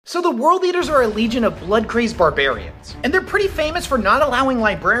So the World Eaters are a legion of blood-crazed barbarians, and they're pretty famous for not allowing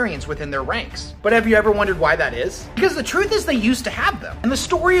librarians within their ranks. But have you ever wondered why that is? Because the truth is they used to have them, and the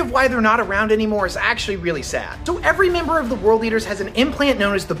story of why they're not around anymore is actually really sad. So every member of the World Eaters has an implant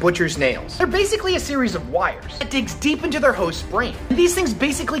known as the Butcher's Nails. They're basically a series of wires that digs deep into their host's brain. And these things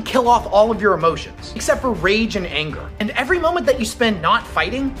basically kill off all of your emotions, except for rage and anger. And every moment that you spend not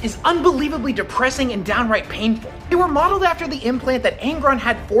fighting is unbelievably depressing and downright painful. They were modeled after the implant that Angron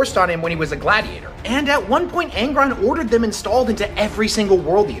had forced on him when he was a gladiator. And at one point, Angron ordered them installed into every single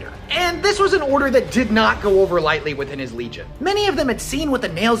World Eater. And this was an order that did not go over lightly within his legion. Many of them had seen what the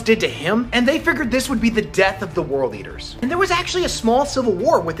nails did to him, and they figured this would be the death of the World Eaters. And there was actually a small civil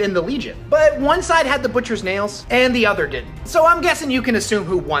war within the legion, but one side had the Butcher's Nails, and the other didn't. So I'm guessing you can assume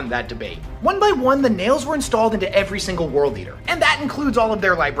who won that debate. One by one, the nails were installed into every single World Eater, and that includes all of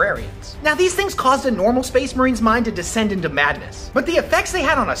their librarians. Now, these things caused a normal Space Marine's mind to descend into madness, but the effects they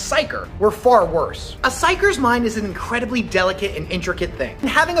had on a psyker were far worse. A psyker's mind is an incredibly delicate and intricate thing, and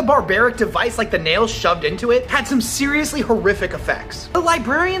having a barbaric device like the nails shoved into it had some seriously horrific effects. The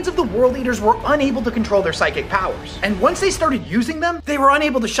librarians of the World Eaters were unable to control their psychic powers, and once they started using them, they were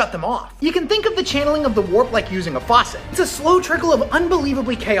unable to shut them off. You can think of the channeling of the warp like using a faucet. It's a slow trickle of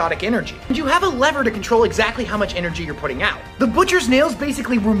unbelievably chaotic energy, and you have a lever to control exactly how much energy you're putting out. The Butcher's Nails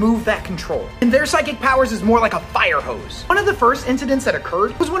basically remove that control, and their psychic powers is more like a fire hose. One of the first incidents that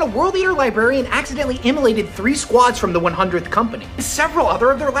occurred was when a World Eater librarian accidentally immolated 3 squads from the 100th Company. And several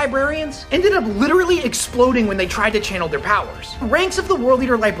other of their librarians ended up literally exploding when they tried to channel their powers. The ranks of the World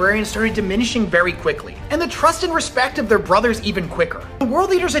Eater librarians started diminishing very quickly, and the trust and respect of their brothers even quicker. The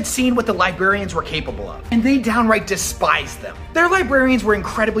World Eaters had seen what the librarians were capable of, and they downright despised them. Their librarians were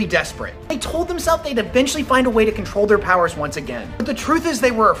incredibly desperate. They told themselves they'd eventually find a way to control their powers once again. But the truth is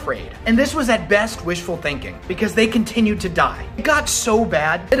they were afraid, and this was at best wishful thinking, because they continued to die. It got so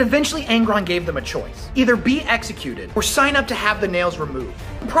bad that eventually Angron gave them a choice. Either be executed, or sign up to have the nails removed.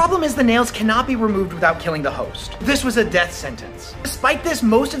 The problem is the nails cannot be removed without killing the host. This was a death sentence. Despite this,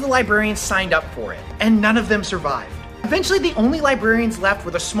 most of the librarians signed up for it, and none of them survived. Eventually, the only librarians left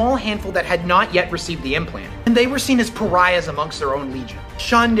were the small handful that had not yet received the implant, and they were seen as pariahs amongst their own legion,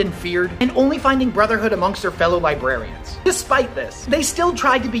 shunned and feared, and only finding brotherhood amongst their fellow librarians. Despite this, they still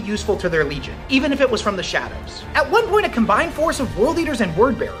tried to be useful to their legion, even if it was from the shadows. At one point, a combined force of World Eaters and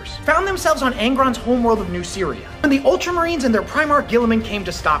Wordbearers found themselves on Angron's homeworld of New Syria, when the Ultramarines and their Primarch Guilliman came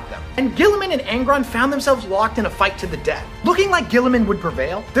to stop them. And Guilliman and Angron found themselves locked in a fight to the death. Looking like Guilliman would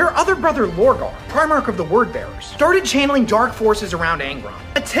prevail, their other brother Lorgar, Primarch of the Wordbearers, started channeling dark forces around Angron,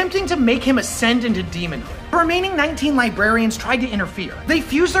 attempting to make him ascend into demonhood. The remaining 19 librarians tried to interfere. They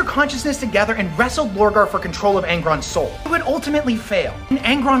fused their consciousness together and wrestled Lorgar for control of Angron's soul. It would ultimately fail, and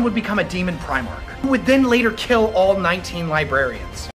Angron would become a demon Primarch, who would then later kill all 19 librarians.